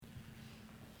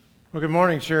Well, good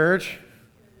morning, church.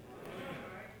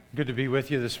 Good to be with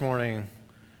you this morning.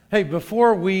 Hey,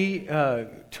 before we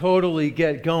totally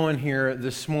get going here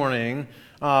this morning,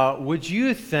 would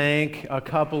you thank a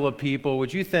couple of people?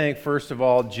 Would you thank, first of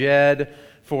all, Jed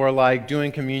for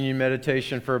doing communion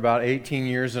meditation for about 18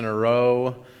 years in a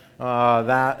row?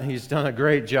 That he's done a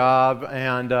great job,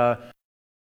 and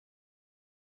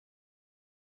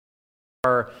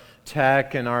our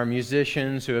tech and our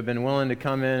musicians who have been willing to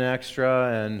come in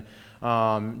extra and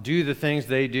do the things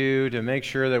they do to make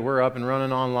sure that we're up and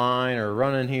running online or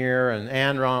running here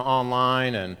and run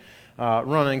online and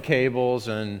running cables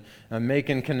and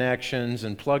making connections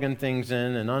and plugging things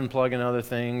in and unplugging other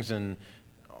things and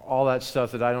all that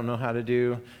stuff that I don't know how to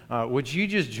do. Would you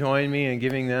just join me in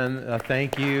giving them a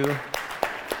thank you?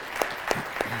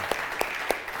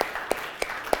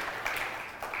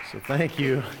 So thank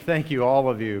you all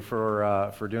of you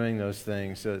for doing those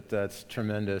things. That's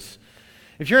tremendous.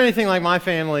 If you're anything like my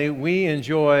family, we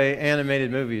enjoy animated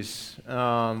movies.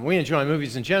 We enjoy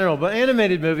movies in general, but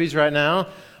animated movies right now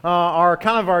are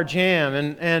kind of our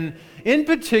jam. And in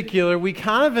particular, we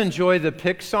kind of enjoy the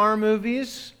Pixar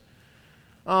movies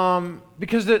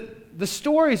because the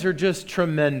stories are just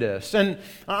tremendous. And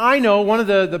I know one of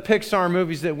the Pixar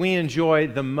movies that we enjoy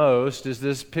the most is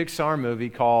this Pixar movie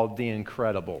called The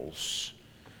Incredibles.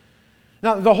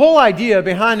 Now, the whole idea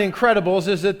behind Incredibles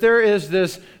is that there is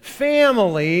this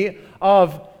family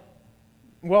of,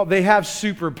 they have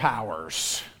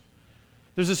superpowers.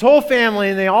 There's this whole family,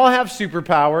 and they all have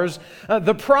superpowers.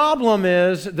 The problem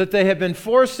is that they have been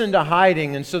forced into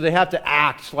hiding, and so they have to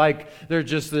act like they're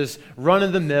just this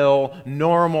run-of-the-mill,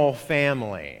 normal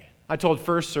family. I told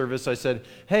First Service, I said,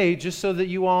 hey, just so that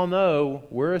you all know,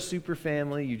 we're a super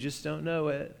family, you just don't know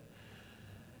it.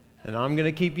 And I'm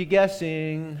going to keep you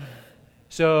guessing.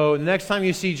 So next time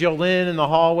you see Jolene in the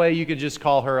hallway, you could just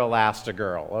call her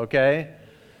Elastigirl, okay?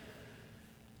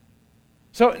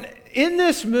 So in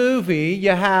this movie,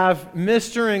 you have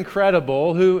Mr.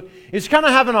 Incredible, who is kind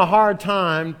of having a hard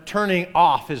time turning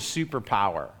off his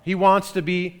superpower. He wants to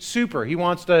be super. He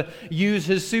wants to use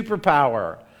his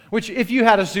superpower, which if you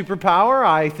had a superpower,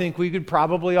 I think we could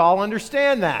probably all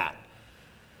understand that.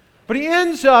 But he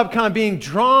ends up kind of being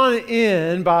drawn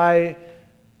in by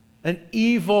an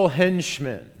evil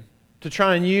henchman to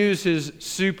try and use his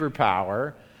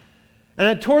superpower.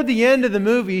 And toward the end of the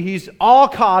movie, he's all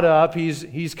caught up.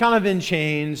 He's kind of in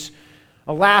chains.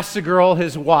 Elastigirl,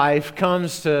 his wife,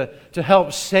 comes to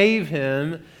help save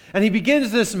him. And he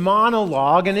begins this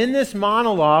monologue. And in this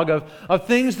monologue of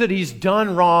things that he's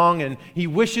done wrong and he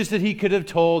wishes that he could have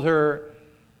told her,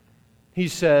 he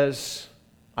says,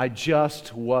 I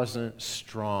just wasn't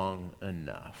strong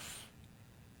enough.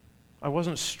 I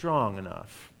wasn't strong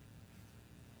enough.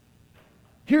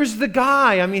 Here's the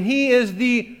guy. I mean, he is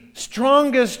the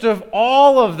strongest of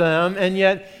all of them, and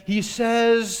yet he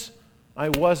says, I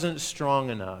wasn't strong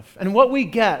enough. And what we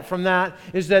get from that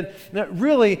is that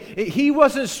really, he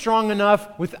wasn't strong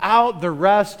enough without the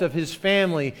rest of his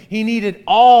family. He needed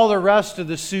all the rest of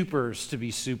the supers to be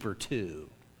super too.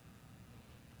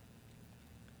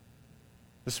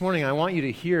 This morning, I want you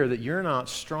to hear that you're not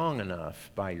strong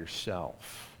enough by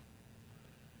yourself.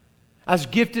 As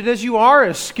gifted as you are,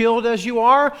 as skilled as you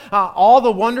are, all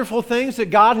the wonderful things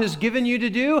that God has given you to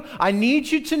do, I need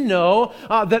you to know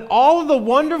that all of the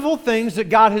wonderful things that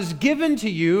God has given to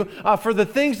you for the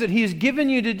things that He has given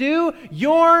you to do,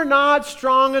 you're not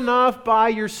strong enough by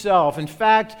yourself. In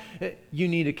fact, you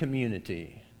need a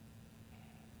community.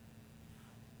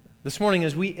 This morning,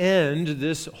 as we end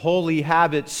this Holy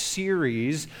Habits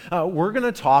series, we're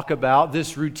going to talk about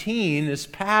this routine, this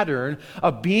pattern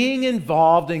of being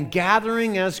involved and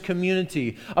gathering as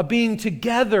community, of being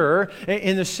together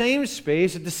in the same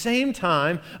space at the same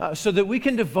time so that we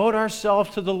can devote ourselves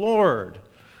to the Lord.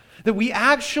 That we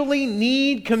actually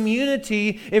need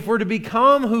community if we're to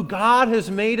become who God has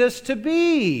made us to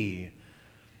be.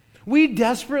 We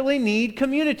desperately need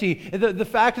community. The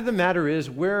fact of the matter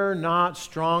is we're not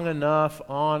strong enough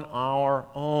on our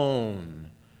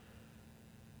own.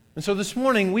 And so this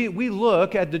morning we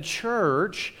look at the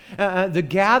church, the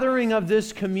gathering of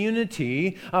this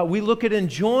community. We look at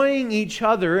enjoying each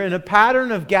other in a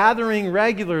pattern of gathering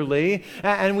regularly.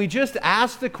 And we just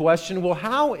ask the question, well,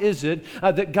 how is it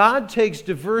that God takes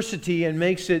diversity and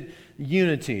makes it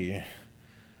unity?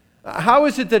 How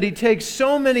is it that He takes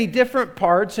so many different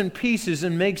parts and pieces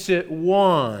and makes it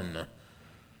one?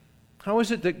 How is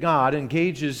it that God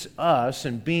engages us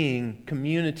in being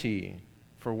community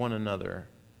for one another?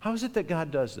 How is it that God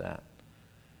does that?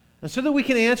 And so that we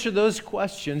can answer those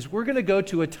questions, we're going to go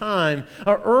to a time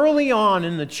early on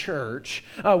in the church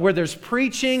where there's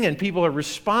preaching and people are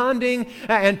responding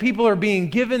and people are being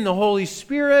given the Holy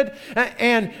Spirit.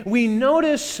 And we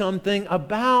notice something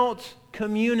about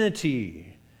community.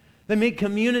 They make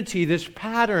community this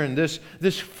pattern,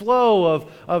 this flow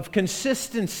of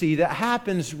consistency that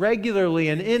happens regularly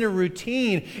and in a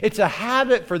routine. It's a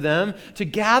habit for them to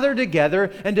gather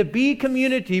together and to be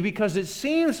community because it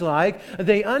seems like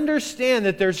they understand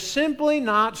that they're simply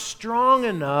not strong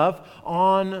enough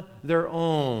on their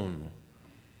own.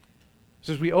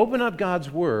 So as we open up God's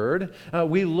Word,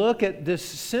 we look at this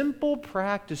simple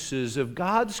practices of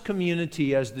God's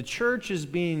community as the church is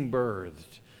being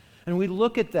birthed. And we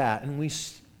look at that and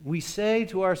we say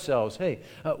to ourselves, hey,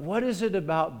 what is it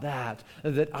about that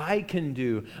I can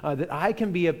do, that I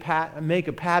can be make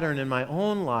a pattern in my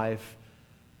own life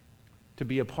to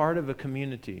be a part of a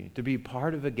community, to be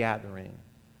part of a gathering?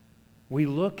 We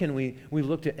look and we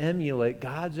look to emulate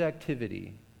God's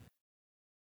activity.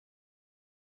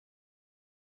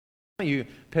 You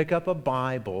pick up a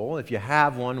Bible, if you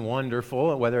have one,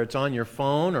 wonderful, whether it's on your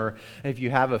phone or if you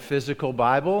have a physical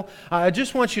Bible. I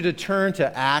just want you to turn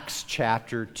to Acts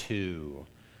chapter 2.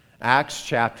 Acts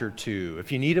chapter 2.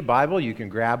 If you need a Bible, you can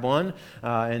grab one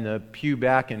in the pew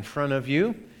back in front of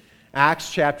you.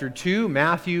 Acts chapter 2,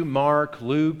 Matthew, Mark,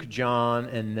 Luke, John,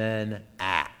 and then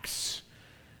Acts.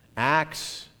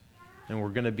 Acts, and we're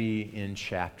going to be in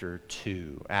chapter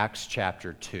 2. Acts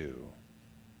chapter 2.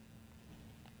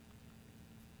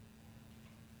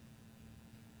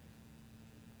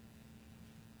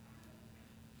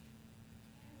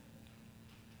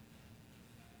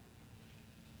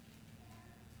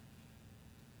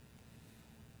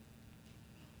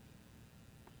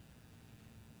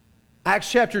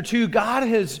 Acts chapter 2, God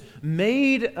has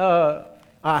made a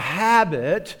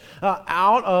habit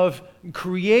out of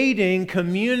creating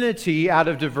community out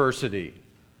of diversity.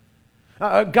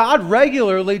 God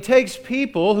regularly takes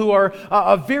people who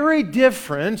are very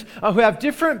different, who have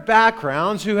different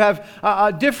backgrounds, who have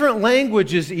different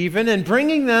languages even, and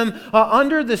bringing them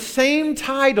under the same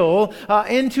title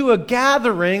into a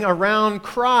gathering around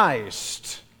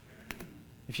Christ.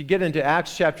 If you get into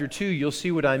Acts chapter 2, you'll see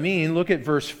what I mean. Look at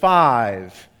verse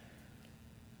 5.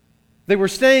 They were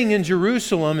staying in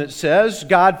Jerusalem, it says,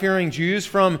 God-fearing Jews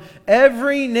from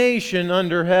every nation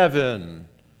under heaven.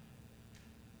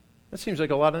 That seems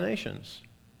like a lot of nations.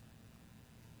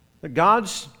 But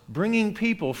God's bringing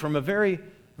people from a very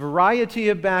variety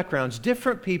of backgrounds,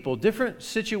 different people, different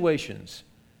situations,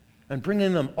 and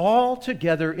bringing them all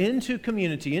together into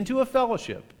community, into a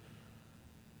fellowship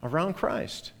around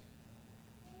Christ.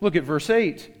 Look at verse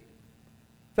 8.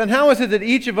 Then how is it that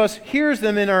each of us hears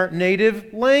them in our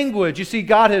native language? You see,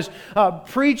 God is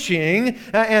preaching,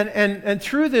 and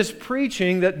through this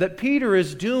preaching that Peter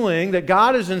is doing, that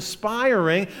God is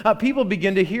inspiring, people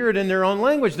begin to hear it in their own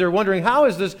language. They're wondering, how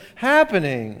is this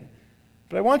happening?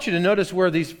 But I want you to notice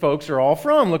where these folks are all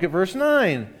from. Look at verse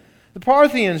 9. The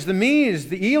Parthians, the Medes,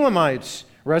 the Elamites,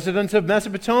 residents of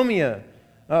Mesopotamia,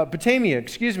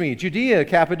 Judea,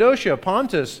 Cappadocia,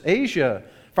 Pontus, Asia,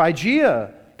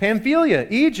 Phrygia, Pamphylia,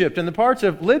 Egypt, and the parts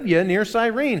of Libya near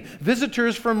Cyrene,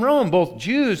 visitors from Rome, both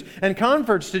Jews and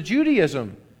converts to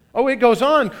Judaism. Oh, it goes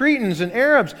on, Cretans and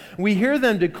Arabs. We hear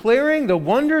them declaring the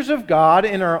wonders of God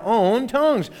in our own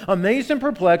tongues. Amazed and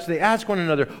perplexed, they ask one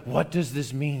another, what does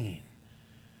this mean?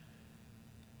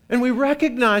 And we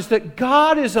recognize that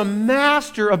God is a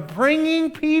master of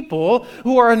bringing people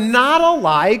who are not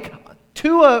alike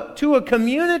to a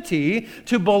community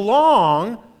to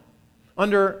belong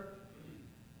under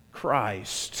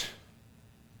Christ.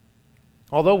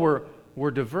 Although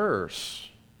we're diverse,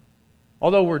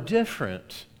 although we're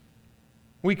different,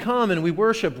 we come and we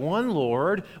worship one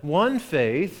Lord, one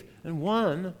faith, and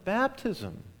one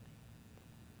baptism.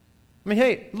 I mean,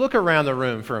 hey, look around the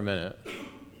room for a minute.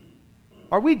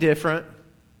 Are we different?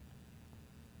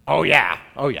 Oh yeah,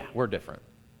 we're different.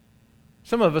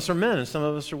 Some of us are men and some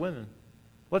of us are women.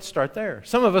 Let's start there.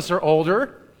 Some of us are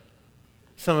older.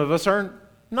 Some of us are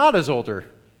not as older.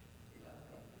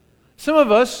 Some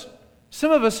of us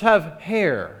have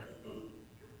hair.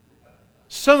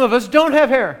 Some of us don't have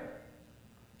hair.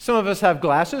 Some of us have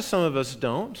glasses, some of us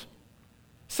don't.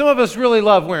 Some of us really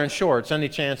love wearing shorts any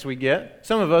chance we get.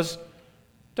 Some of us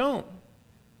don't.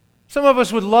 Some of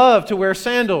us would love to wear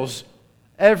sandals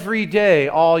every day,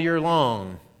 all year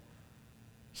long.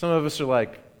 Some of us are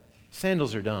like,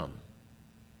 sandals are dumb.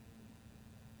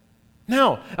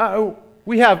 Now,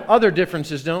 we have other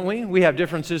differences, don't we? We have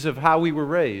differences of how we were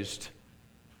raised.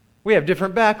 We have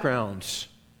different backgrounds.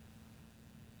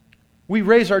 We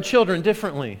raise our children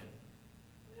differently.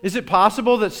 Is it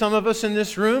possible that some of us in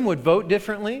this room would vote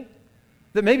differently?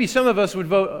 That maybe some of us would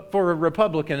vote for a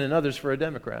Republican and others for a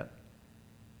Democrat?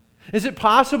 Is it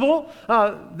possible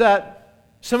that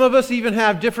some of us even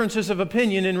have differences of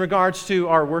opinion in regards to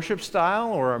our worship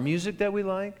style or our music that we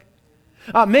like?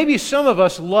 Maybe some of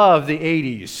us love the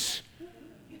 80s,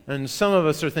 and some of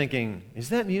us are thinking, is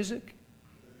that music?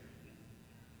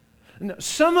 No,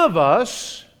 some of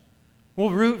us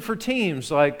will root for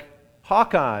teams like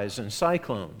Hawkeyes and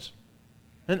Cyclones,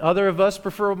 and other of us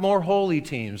prefer more holy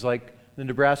teams like the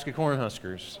Nebraska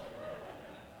Cornhuskers.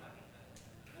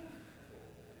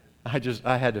 I had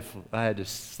to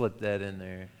slip that in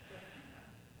there.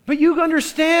 But you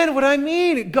understand what I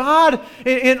mean. God,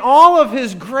 in all of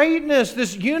His greatness,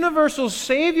 this universal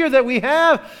Savior that we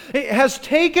have, has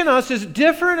taken us as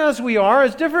different as we are,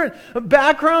 as different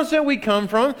backgrounds that we come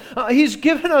from. He's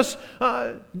given us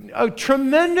a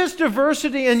tremendous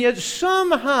diversity, and yet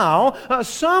somehow,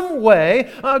 some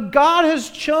way, God has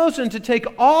chosen to take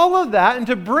all of that and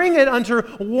to bring it under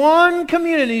one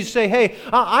community. Say, hey,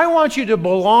 I want you to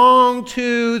belong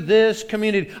to this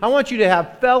community. I want you to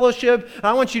have fellowship.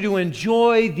 I want you to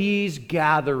enjoy these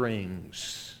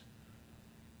gatherings.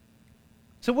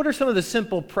 So what are some of the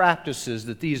simple practices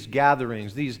that these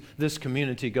gatherings, this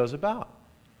community goes about?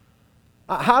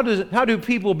 How do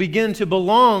people begin to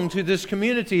belong to this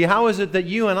community? How is it that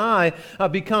you and I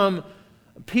become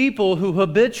people who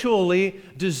habitually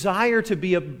desire to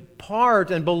be a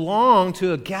part and belong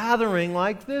to a gathering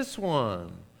like this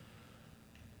one?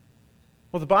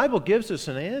 Well, the Bible gives us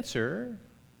an answer.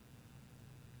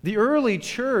 The early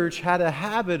church had a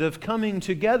habit of coming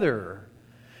together.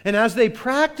 And as they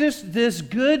practiced this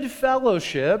good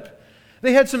fellowship,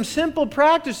 they had some simple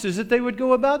practices that they would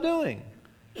go about doing.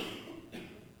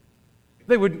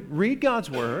 They would read God's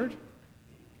Word,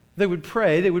 they would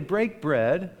pray, they would break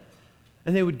bread,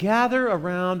 and they would gather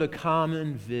around a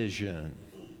common vision.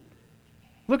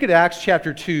 Look at Acts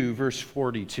chapter 2, verse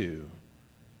 42.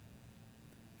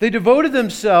 They devoted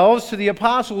themselves to the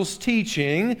apostles'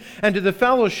 teaching and to the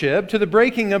fellowship, to the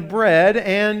breaking of bread,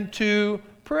 and to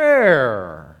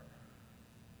prayer.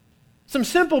 Some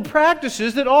simple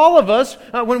practices that all of us,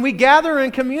 when we gather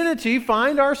in community,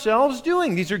 find ourselves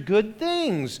doing. These are good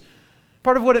things.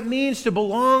 Part of what it means to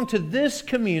belong to this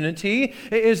community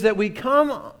is that we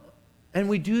come and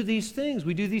we do these things.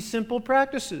 We do these simple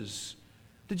practices.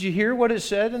 Did you hear what it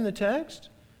said in the text?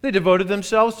 They devoted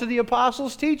themselves to the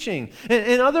apostles' teaching.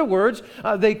 In other words,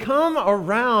 they come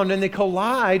around and they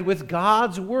collide with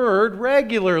God's Word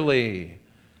regularly.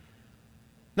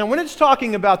 Now, when it's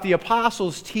talking about the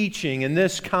apostles' teaching in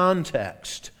this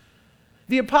context,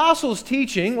 the apostles'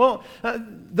 teaching,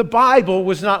 the Bible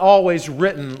was not always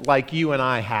written like you and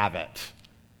I have it.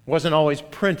 It wasn't always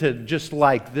printed just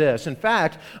like this. In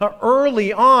fact,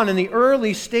 early on in the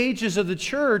early stages of the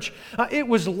church, it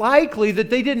was likely that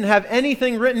they didn't have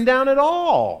anything written down at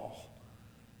all.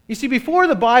 You see, before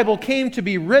the Bible came to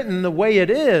be written the way it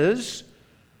is,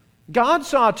 God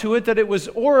saw to it that it was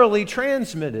orally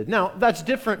transmitted. Now, that's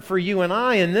different for you and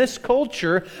I in this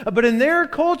culture, but in their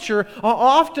culture,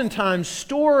 oftentimes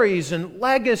stories and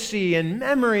legacy and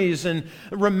memories and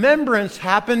remembrance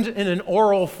happened in an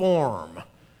oral form.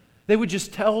 They would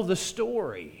just tell the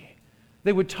story.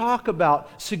 They would talk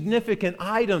about significant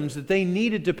items that they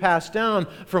needed to pass down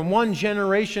from one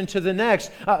generation to the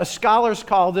next. Scholars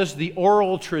call this the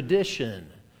oral tradition.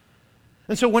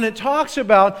 And so when it talks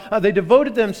about they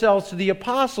devoted themselves to the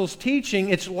apostles' teaching,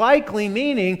 it's likely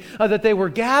meaning that they were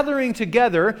gathering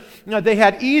together. They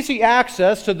had easy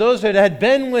access to those that had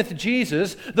been with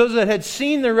Jesus, those that had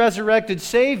seen the resurrected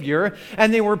Savior,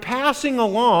 and they were passing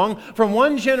along from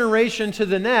one generation to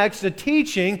the next the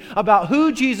teaching about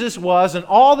who Jesus was and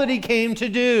all that He came to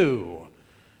do.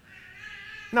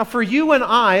 Now for you and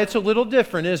I, it's a little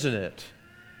different, isn't it?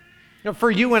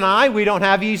 For you and I, we don't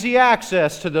have easy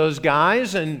access to those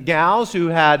guys and gals who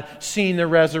had seen the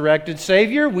resurrected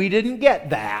Savior. We didn't get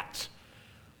that.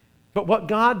 But what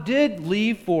God did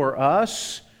leave for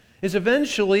us is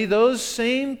eventually those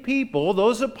same people,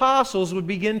 those apostles, would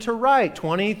begin to write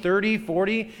 20, 30,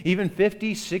 40, even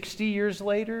 50, 60 years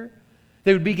later.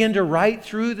 They would begin to write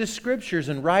through the Scriptures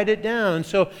and write it down. And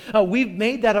so we've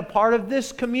made that a part of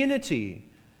this community.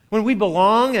 When we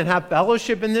belong and have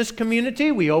fellowship in this community,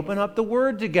 we open up the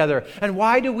Word together. And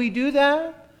why do we do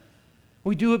that?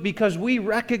 We do it because we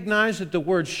recognize that the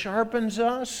Word sharpens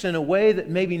us in a way that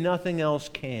maybe nothing else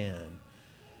can.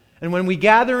 And when we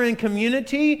gather in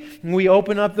community, we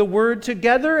open up the Word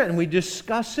together and we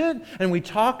discuss it and we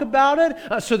talk about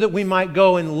it so that we might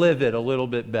go and live it a little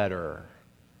bit better.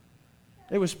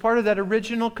 It was part of that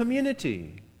original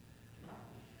community.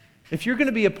 If you're going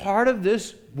to be a part of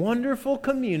this wonderful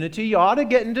community, you ought to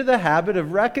get into the habit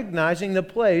of recognizing the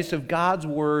place of God's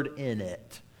Word in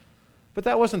it. But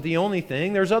that wasn't the only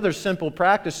thing. There's other simple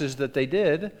practices that they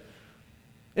did.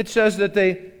 It says that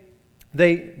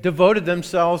they devoted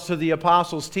themselves to the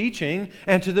apostles' teaching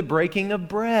and to the breaking of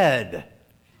bread.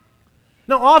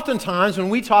 Now, oftentimes when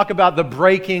we talk about the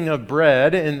breaking of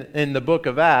bread in the book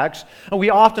of Acts, we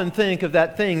often think of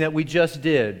that thing that we just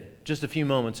did just a few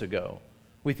moments ago.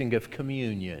 We think of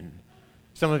communion.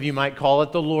 Some of you might call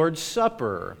it the Lord's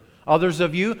Supper. Others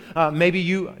of you, maybe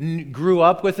you grew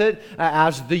up with it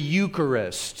as the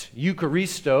Eucharist.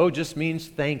 Eucharisto just means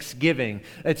thanksgiving.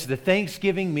 It's the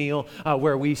Thanksgiving meal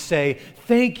where we say,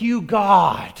 "Thank you,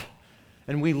 God."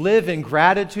 And we live in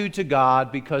gratitude to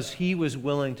God because He was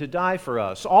willing to die for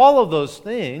us. All of those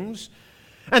things.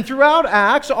 And throughout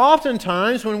Acts,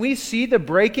 oftentimes when we see the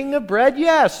breaking of bread,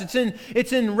 yes,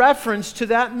 it's in reference to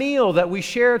that meal that we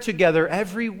share together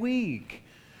every week,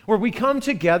 where we come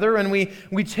together and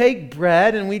we take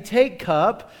bread and we take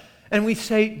cup and we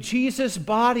say, Jesus'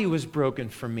 body was broken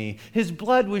for me. His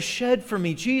blood was shed for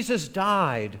me. Jesus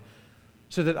died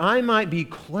so that I might be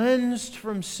cleansed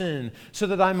from sin, so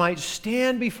that I might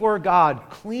stand before God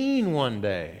clean one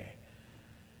day.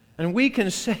 And we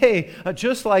can say,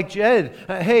 just like Jed,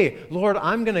 hey, Lord,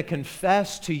 I'm going to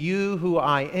confess to you who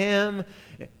I am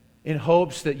in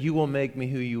hopes that you will make me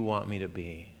who you want me to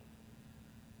be.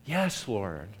 Yes,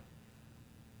 Lord.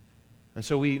 And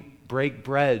so we break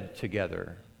bread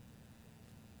together.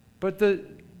 But the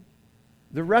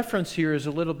reference here is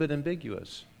a little bit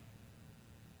ambiguous.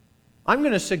 I'm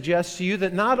going to suggest to you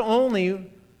that not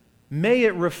only may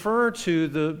it refer to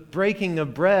the breaking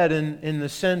of bread in the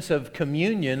sense of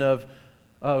communion,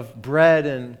 of bread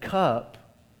and cup,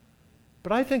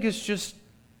 but I think it's just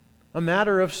a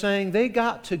matter of saying they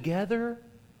got together,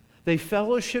 they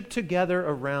fellowshiped together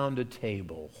around a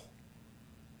table.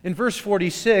 In verse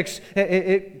 46,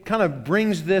 it kind of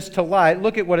brings this to light.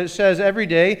 Look at what it says. Every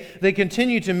day they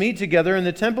continued to meet together in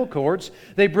the temple courts.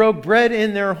 They broke bread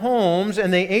in their homes,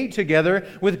 and they ate together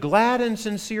with glad and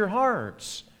sincere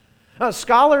hearts.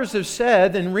 Scholars have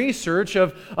said in research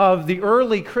of the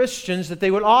early Christians that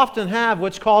they would often have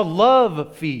what's called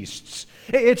love feasts.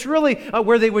 It's really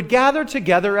where they would gather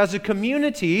together as a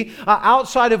community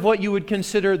outside of what you would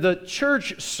consider the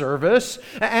church service,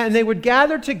 and they would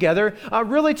gather together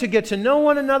really to get to know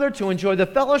one another, to enjoy the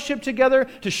fellowship together,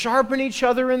 to sharpen each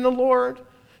other in the Lord,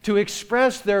 to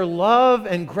express their love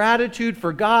and gratitude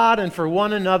for God and for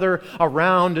one another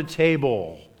around a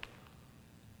table.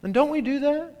 And don't we do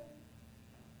that?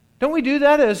 Don't we do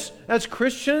that as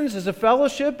Christians, as a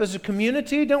fellowship, as a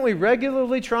community? Don't we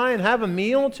regularly try and have a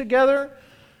meal together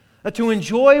to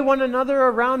enjoy one another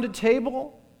around a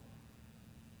table?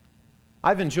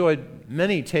 I've enjoyed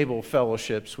many table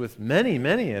fellowships with many,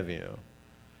 many of you.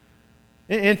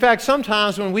 In fact,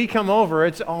 sometimes when we come over,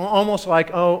 it's almost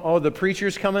like, oh, the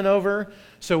preacher's coming over,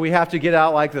 so we have to get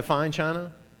out like the fine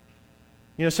china.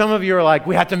 You know, some of you are like,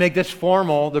 we have to make this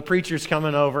formal, the preacher's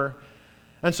coming over.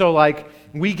 And so, like,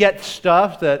 we get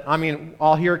stuff that,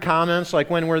 I'll hear comments,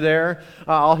 like when we're there,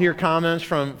 I'll hear comments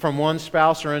from one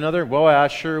spouse or another, boy, I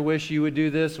sure wish you would do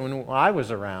this when I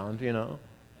was around, you know.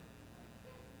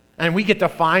 And we get the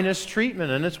finest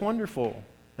treatment, and it's wonderful,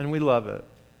 and we love it.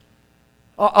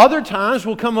 Other times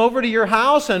we'll come over to your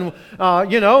house and,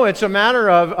 it's a matter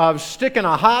of sticking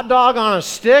a hot dog on a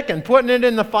stick and putting it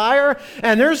in the fire.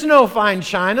 And there's no fine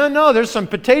china. No, there's some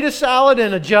potato salad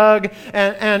in a jug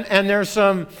and there's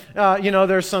some,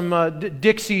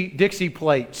 Dixie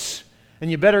plates. And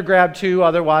you better grab two,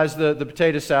 otherwise the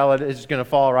potato salad is going to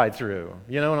fall right through.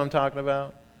 You know what I'm talking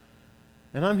about?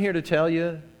 And I'm here to tell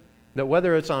you that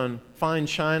whether it's on fine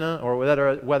china or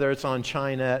whether it's on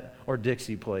chinette or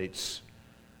Dixie plates,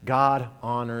 God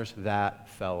honors that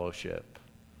fellowship.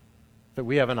 That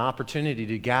we have an opportunity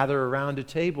to gather around a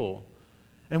table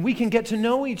and we can get to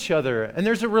know each other. And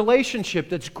there's a relationship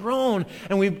that's grown,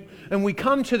 and we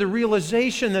come to the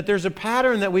realization that there's a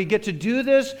pattern that we get to do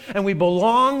this and we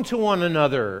belong to one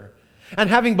another. And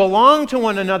having belonged to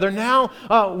one another, now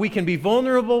we can be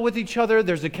vulnerable with each other.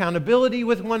 There's accountability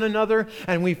with one another,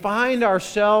 and we find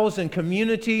ourselves in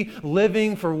community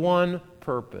living for one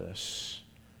purpose.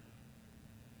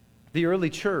 The early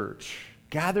church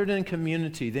gathered in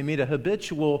community. They made a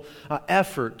habitual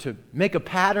effort to make a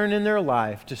pattern in their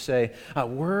life to say,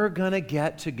 we're going to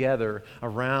get together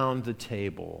around the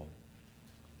table.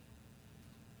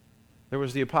 There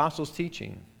was the apostles'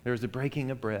 teaching. There was the breaking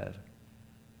of bread.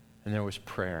 And there was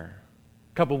prayer.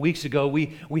 A couple weeks ago,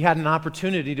 we had an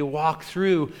opportunity to walk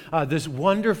through this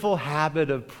wonderful habit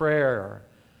of prayer.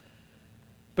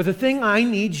 But the thing I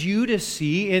need you to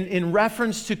see in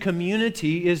reference to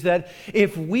community is that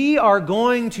if we are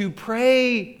going to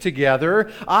pray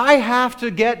together, I have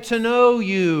to get to know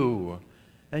you.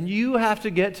 And you have to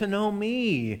get to know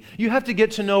me. You have to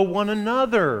get to know one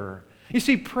another. You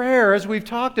see, prayer, as we've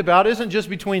talked about, isn't just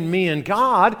between me and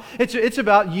God. It's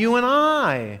about you and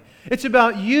I. It's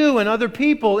about you and other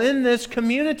people in this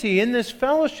community, in this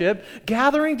fellowship,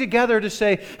 gathering together to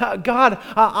say, God,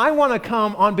 I want to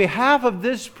come on behalf of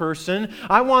this person.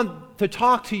 I want to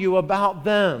talk to you about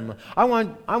them. I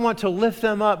want to lift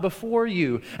them up before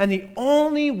you. And the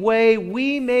only way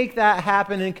we make that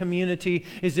happen in community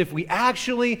is if we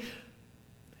actually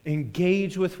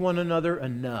engage with one another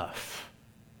enough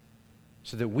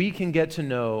so that we can get to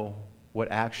know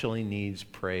what actually needs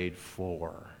prayed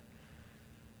for.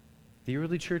 The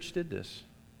early church did this.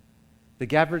 They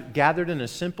gathered in a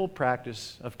simple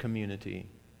practice of community.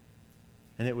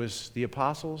 And it was the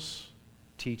apostles'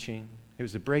 teaching, it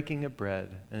was the breaking of bread,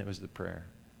 and it was the prayer.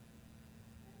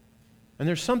 And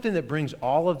there's something that brings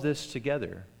all of this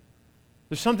together.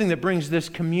 There's something that brings this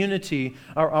community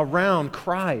around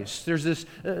Christ. There's this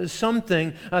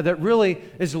something that really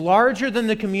is larger than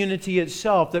the community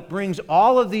itself that brings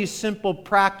all of these simple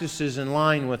practices in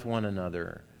line with one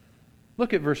another.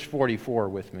 Look at verse 44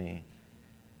 with me.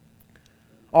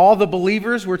 All the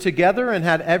believers were together and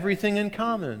had everything in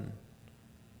common.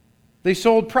 They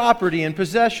sold property and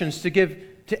possessions to give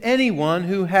to anyone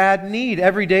who had need.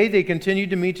 Every day they continued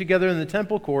to meet together in the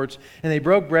temple courts, and they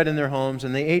broke bread in their homes,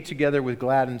 and they ate together with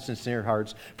glad and sincere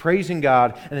hearts, praising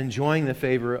God and enjoying the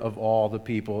favor of all the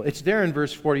people. It's there in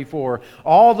verse 44.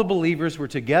 All the believers were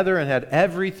together and had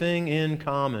everything in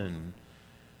common.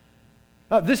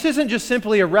 This isn't just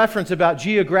simply a reference about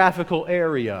geographical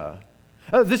area.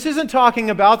 This isn't talking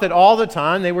about that all the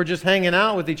time they were just hanging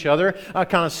out with each other,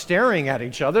 kind of staring at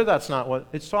each other. That's not what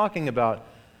it's talking about.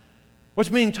 What's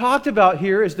being talked about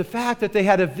here is the fact that they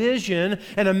had a vision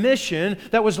and a mission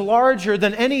that was larger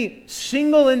than any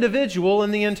single individual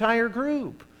in the entire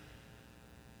group.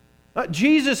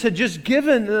 Jesus had just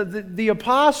given the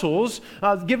apostles,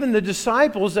 given the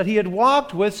disciples that he had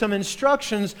walked with some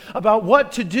instructions about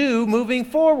what to do moving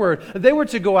forward. They were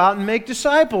to go out and make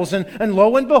disciples. And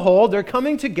lo and behold, they're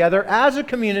coming together as a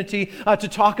community to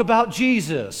talk about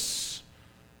Jesus.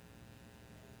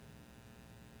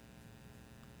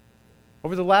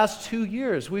 Over the last 2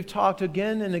 years, we've talked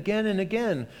again and again and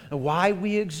again why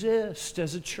we exist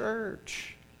as a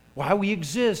church. Why we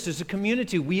exist as a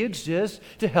community. We exist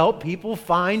to help people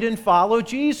find and follow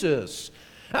Jesus.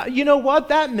 You know what?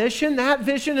 That mission, that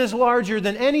vision is larger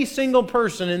than any single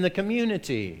person in the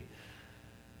community.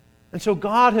 And so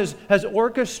God has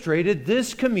orchestrated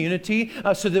this community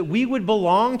so that we would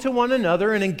belong to one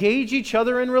another and engage each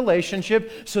other in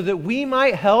relationship so that we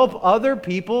might help other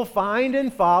people find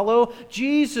and follow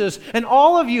Jesus. And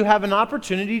all of you have an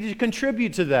opportunity to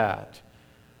contribute to that.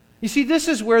 You see, this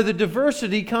is where the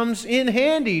diversity comes in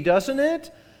handy, doesn't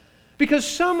it? Because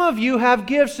some of you have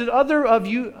gifts that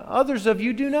others of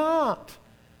you do not.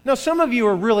 Now, some of you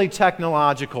are really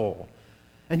technological,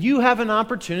 and you have an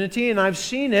opportunity, and I've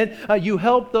seen it, you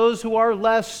help those who are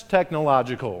less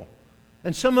technological.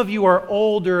 And some of you are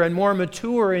older and more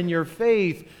mature in your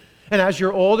faith. And as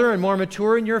you're older and more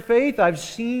mature in your faith, I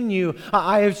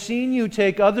have seen you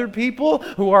take other people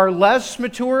who are less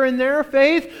mature in their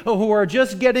faith, who are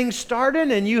just getting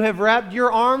started, and you have wrapped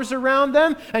your arms around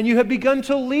them, and you have begun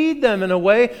to lead them in a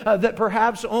way that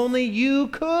perhaps only you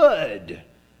could.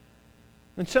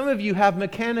 And some of you have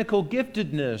mechanical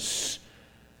giftedness,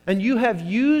 and you have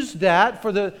used that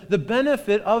for the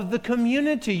benefit of the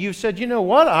community. You've said, you know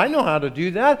what, I know how to do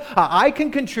that. I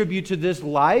can contribute to this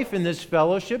life, in this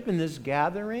fellowship, in this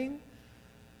gathering.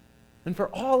 And for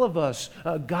all of us,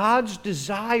 God's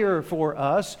desire for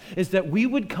us is that we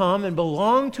would come and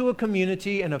belong to a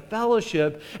community and a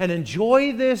fellowship and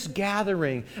enjoy this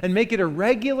gathering and make it a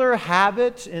regular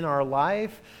habit in our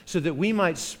life so that we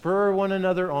might spur one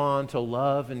another on to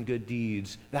love and good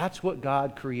deeds. That's what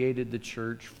God created the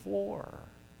church for.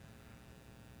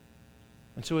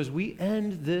 And so as we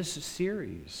end this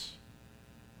series,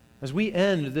 as we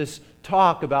end this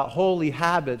talk about holy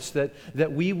habits,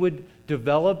 that we would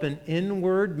develop an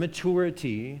inward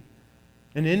maturity,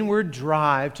 an inward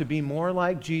drive to be more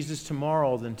like Jesus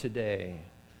tomorrow than today.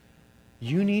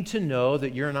 You need to know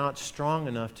that you're not strong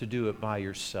enough to do it by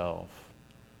yourself.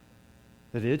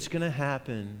 That it's going to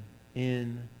happen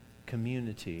in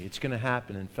community. It's going to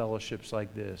happen in fellowships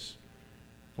like this,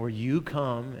 where you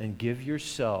come and give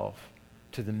yourself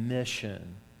to the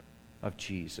mission of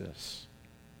Jesus.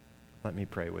 Let me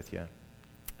pray with you.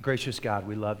 Gracious God,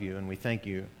 we love you and we thank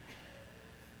you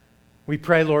We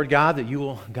pray, Lord God, that you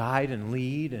will guide and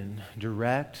lead and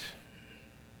direct.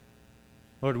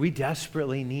 Lord, we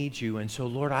desperately need you. And so,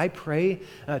 Lord, I pray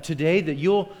today that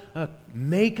you'll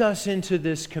make us into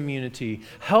this community.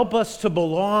 Help us to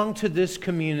belong to this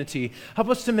community. Help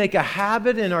us to make a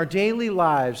habit in our daily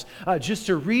lives just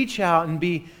to reach out and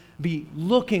be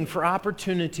looking for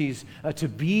opportunities to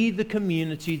be the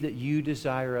community that you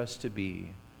desire us to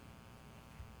be.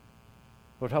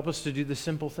 Lord, help us to do the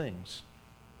simple things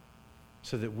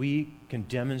so that we can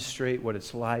demonstrate what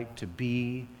it's like to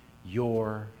be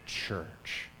your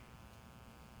church.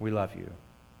 We love you,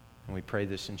 and we pray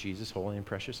this in Jesus' holy and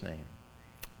precious name.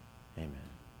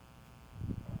 Amen.